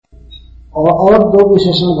और दो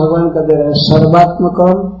विशेषण भगवान का दे रहे हैं,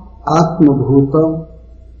 सर्वात्मकम, आत्मभूतम।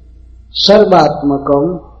 सर्वात्मकम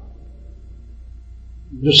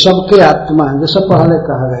जो सबके आत्मा है, जैसा पहले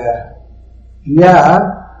कहा गया है, या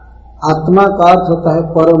आत्मा का अर्थ होता है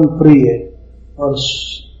परम प्रिय, और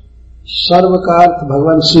सर्व का अर्थ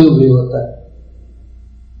भगवान शिव भी होता है।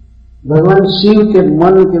 भगवान शिव के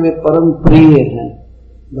मन के वे परम प्रिय हैं।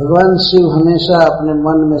 भगवान शिव हमेशा अपने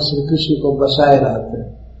मन में श्री कृष्ण को बसाए रहते हैं,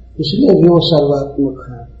 इसलिए भी वो सर्वात्मक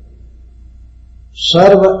है।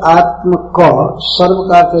 सर्व आत्म क, सर्व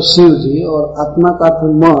का अर्थ है शिव जी, और आत्मा का अर्थ है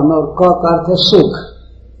मन, और क का अर्थ है सुख।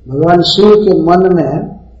 भगवान शिव के मन में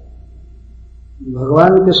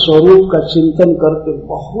भगवान के स्वरूप का चिंतन करके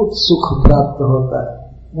बहुत सुख प्राप्त होता है,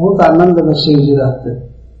 बहुत आनंद में शिव जी रहते हैं,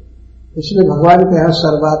 इसलिए भगवान के यहाँ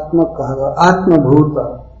सर्वात्मक कहा गया। आत्मभूत,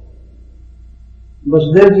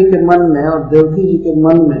 वसुदेव जी के मन में और देवकी जी के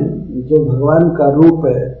मन में जो भगवान का रूप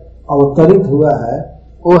है अवतरित हुआ है,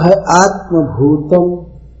 वो है आत्मभूतम।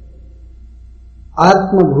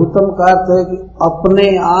 आत्मभूतम का अर्थ है कि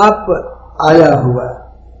अपने आप आया हुआ,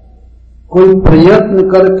 कोई प्रयत्न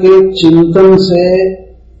करके चिंतन से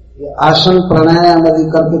आसन प्राणायाम आदि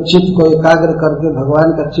करके चित्त को एकाग्र करके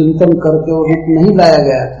भगवान का चिंतन करके वो रूप नहीं लाया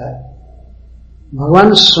गया था।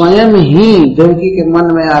 भगवान स्वयं ही देवकी के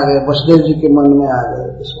मन में आ गए, वसुदेव जी के मन में आ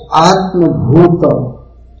गए। इसको आत्मभूतम,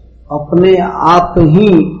 अपने आप ही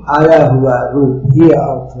आया हुआ रूप, ये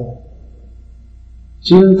अर्थ है।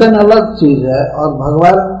 चिंतन अलग चीज है और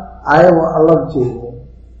भगवान आए वो अलग चीज है।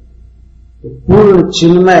 तो पूर्ण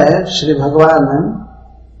चिन्मय श्री भगवान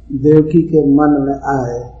देवकी के मन में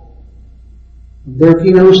आए।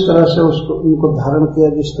 देवकी ने उस तरह से उसको उनको धारण किया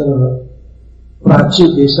जिस तरह प्राची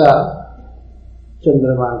दिशा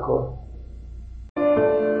चंद्रमा को।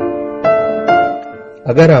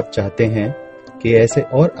 अगर आप चाहते हैं कि ऐसे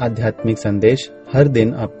और आध्यात्मिक संदेश हर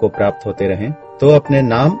दिन आपको प्राप्त होते रहें, तो अपने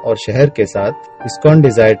नाम और शहर के साथ इस्कॉन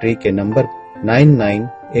डिजायर ट्री के नंबर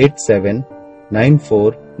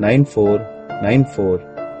 9987949494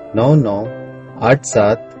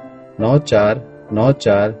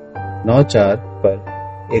 9987949494 पर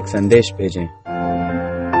एक संदेश भेजें।